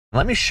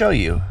Let me show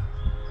you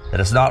that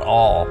it's not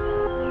all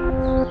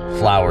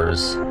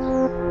flowers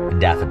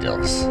and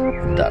daffodils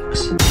and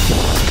ducks.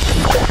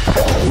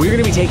 We're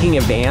gonna be taking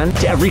a van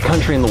to every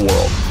country in the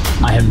world.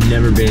 I have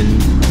never been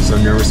so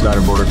nervous about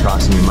a border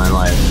crossing in my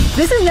life.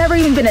 This has never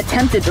even been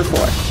attempted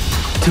before.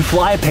 To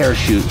fly a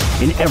parachute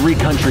in every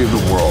country of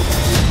the world.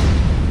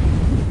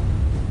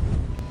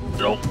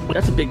 Oh,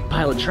 that's a big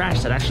pile of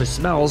trash that actually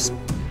smells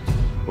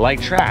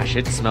like trash.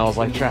 It smells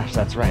like trash,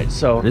 that's right.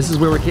 So this is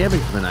where we're camping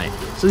for the night.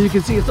 So you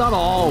can see it's not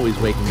always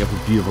waking up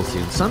with beautiful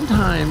scenes.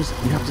 Sometimes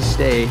you have to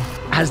stay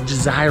as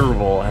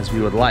desirable as we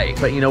would like.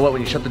 But you know what,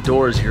 when you shut the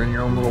doors, you're in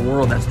your own little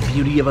world. That's the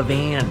beauty of a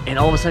van. And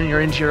all of a sudden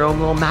you're into your own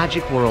little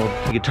magic world.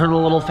 You can turn a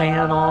little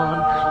fan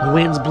on, the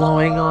wind's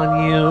blowing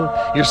on you,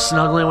 you're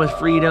snuggling with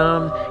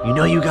freedom, you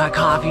know you got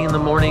coffee in the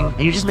morning,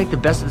 and you just make the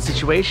best of the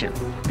situation.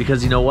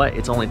 Because you know what,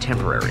 it's only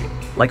temporary.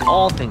 Like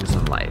all things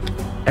in life,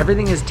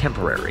 everything is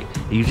temporary.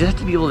 You just have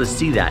to be able to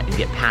see that and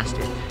get past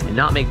it and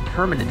not make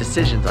permanent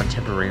decisions on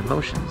temporary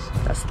emotions.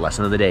 That's the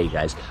lesson of the day,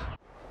 guys.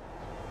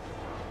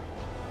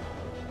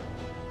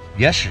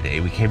 Yesterday,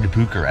 we came to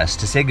Bucharest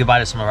to say goodbye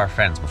to some of our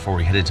friends before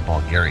we headed to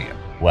Bulgaria.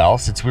 Well,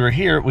 since we were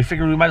here, we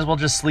figured we might as well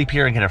just sleep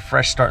here and get a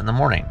fresh start in the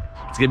morning.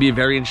 It's gonna be a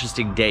very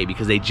interesting day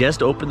because they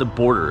just opened the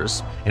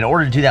borders. In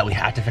order to do that, we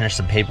have to finish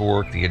some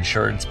paperwork, the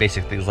insurance,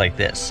 basic things like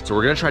this. So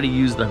we're gonna try to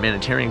use the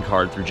humanitarian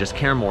card through Just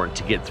Caremore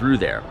to get through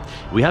there.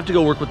 We have to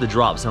go work with the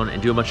drop zone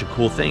and do a bunch of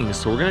cool things,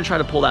 so we're gonna try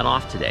to pull that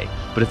off today.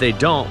 But if they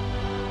don't,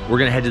 we're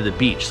gonna head to the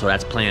beach, so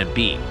that's plan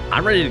B.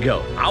 I'm ready to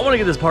go. I wanna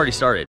get this party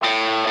started.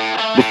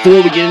 Before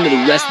we get into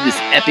the rest of this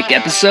epic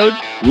episode,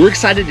 we're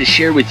excited to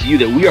share with you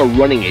that we are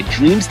running a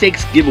Dream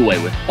Stakes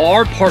giveaway with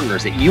our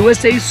partners at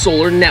USA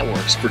Solar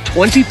Networks for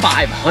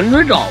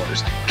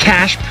 $2,500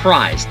 cash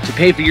prize to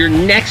pay for your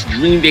next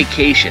dream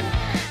vacation.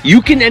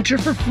 You can enter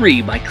for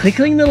free by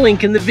clicking the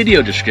link in the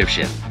video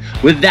description.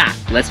 With that,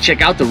 let's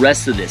check out the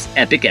rest of this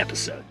epic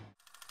episode.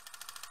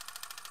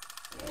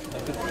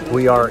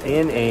 We are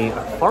in a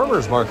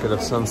farmer's market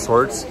of some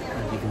sorts.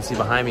 You can see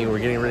behind me, we're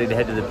getting ready to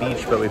head to the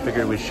beach, but we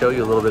figured we'd show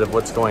you a little bit of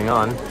what's going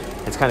on.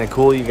 It's kind of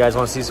cool. You guys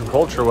want to see some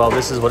culture? Well,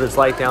 this is what it's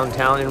like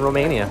downtown in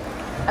Romania.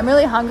 I'm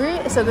really hungry,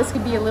 so this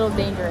could be a little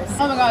dangerous.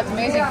 Oh my god, it's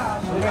amazing.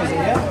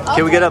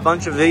 Can we get a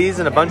bunch of these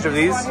and a bunch of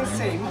these?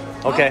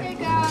 Okay.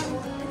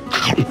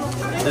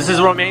 This is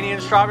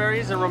Romanian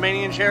strawberries and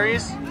Romanian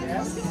cherries?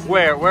 Yes.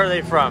 Where are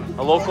they from?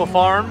 A local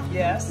farm?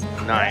 Yes.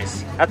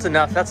 Nice. That's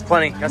enough. That's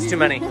plenty. That's too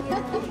many.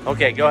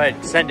 Okay, go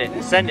ahead. Send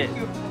it. Send it.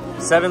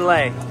 7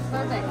 lei.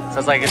 Perfect. So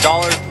it's like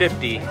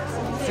 $1.50.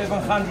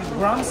 700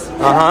 grams.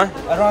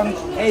 Around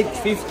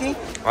 $8.50.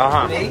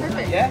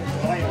 Yeah.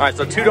 All right,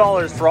 so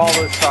 $2 for all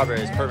those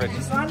strawberries. Perfect.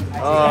 This one?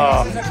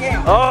 Oh. This is okay.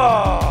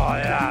 Oh,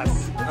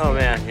 yes. Oh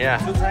man, yeah.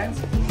 2 times?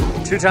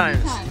 2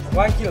 times.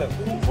 1 kilo.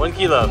 1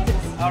 kilo.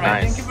 All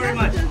right. Nice. Thank you very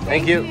much.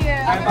 Thank you.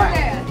 Bye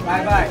bye.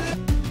 Bye bye.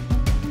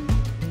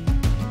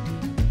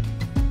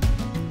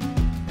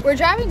 We're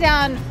driving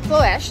down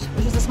Bucharest,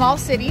 which is a small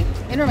city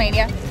in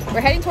Romania. We're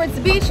heading towards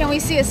the beach and we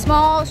see a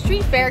small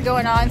street fair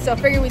going on, so I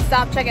figured we'd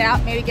stop, check it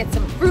out, maybe get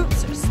some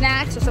fruits or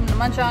snacks or something to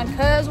munch on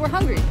because we're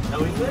hungry.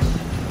 No English?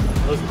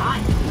 Those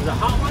hot? Those are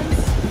hot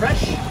ones?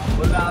 Fresh?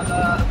 What about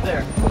up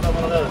there? What about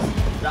one of those?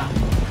 Yeah.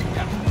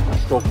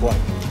 Still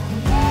quite.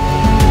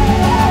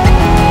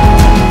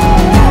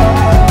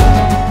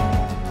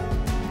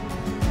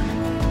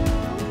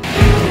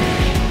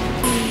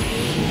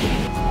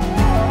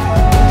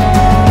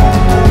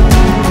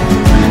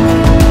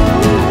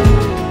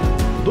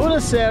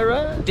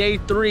 Sarah, day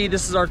 3.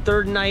 This is our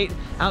 3rd night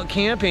out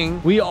camping.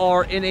 We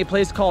are in a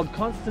place called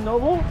Constanta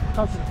what?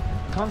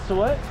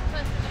 Constanta.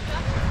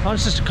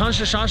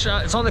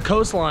 It's on the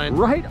coastline,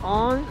 right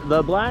on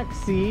the Black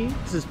Sea.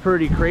 This is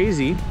pretty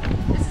crazy.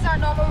 This is our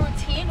normal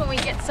routine. When we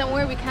get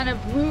somewhere, we kind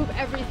of move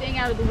everything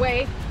out of the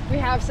way. We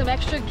have some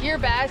extra gear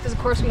bags because of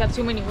course we have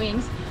too many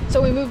wings.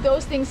 So we move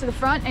those things to the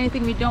front,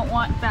 anything we don't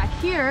want back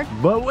here.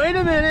 But wait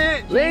a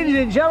minute, ladies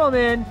and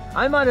gentlemen,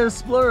 I might have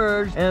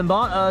splurged and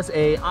bought us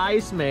a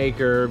ice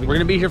maker. We're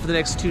gonna be here for the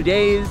next 2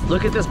 days.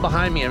 Look at this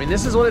behind me. I mean,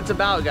 this is what it's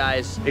about,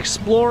 guys.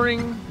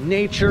 Exploring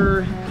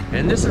nature.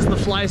 And this is the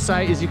fly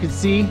site, as you can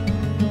see.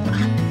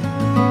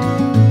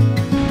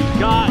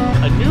 Got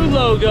a new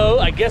logo.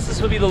 I guess this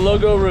would be the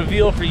logo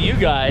reveal for you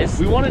guys.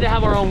 We wanted to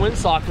have our own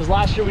windsock because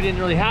last year we didn't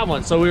really have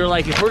one. So we were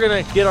like, if we're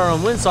gonna get our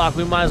own windsock,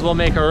 we might as well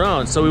make our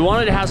own. So we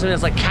wanted to have something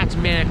that's like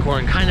Captain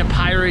Manicorn, kind of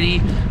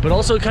piratey, but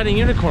also kind of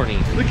unicorny.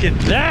 Look at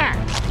that!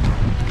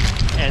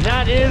 And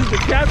that is the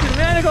Captain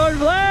Manicorn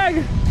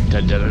flag!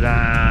 Dun, dun, dun,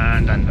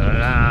 dun, dun, dun,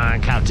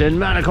 dun. Captain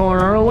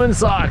Manicorn, our own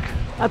windsock.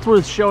 That's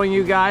worth showing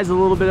you guys a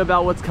little bit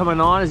about what's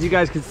coming on. As you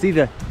guys can see,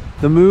 the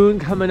moon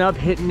coming up,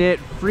 hitting it,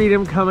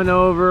 freedom coming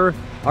over,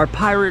 our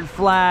pirate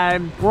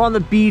flag. We're on the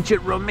beach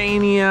at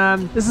Romania.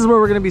 This is where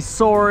we're gonna be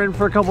soaring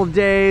for a couple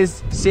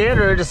days.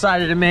 Sandra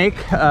decided to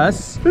make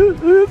us,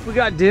 we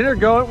got dinner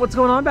going. What's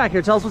going on back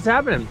here? Tell us what's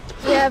happening.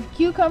 We have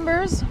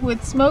cucumbers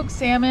with smoked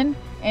salmon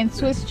and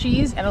Swiss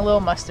cheese and a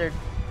little mustard.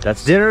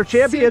 That's dinner of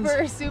champions.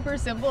 Super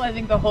simple. I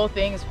think the whole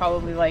thing is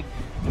probably like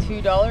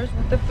 $2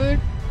 worth of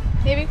food,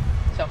 maybe.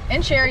 So,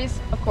 and cherries,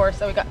 of course,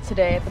 that we got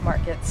today at the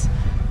markets.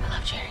 I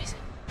love cherries.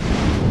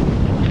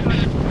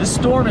 This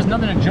storm is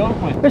nothing to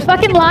joke with. There's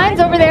fucking lines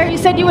over there. You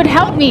said you would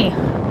help me.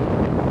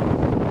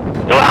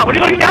 Go out. What are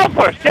you looking down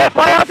for? Stand,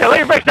 fly out there. Let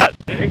your brakes out.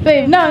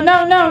 Babe, no.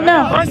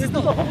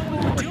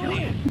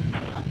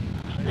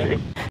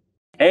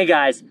 Hey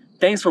guys,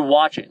 thanks for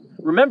watching.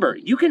 Remember,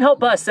 you can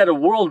help us set a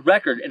world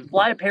record and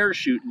fly a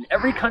parachute in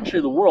every country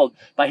of the world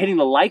by hitting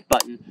the like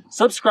button,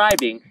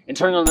 subscribing, and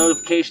turning on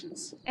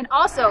notifications. And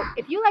also,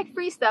 if you like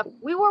free stuff,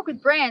 we work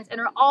with brands and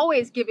are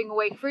always giving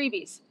away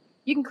freebies.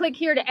 You can click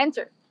here to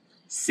enter.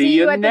 See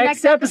you in the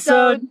next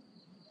episode.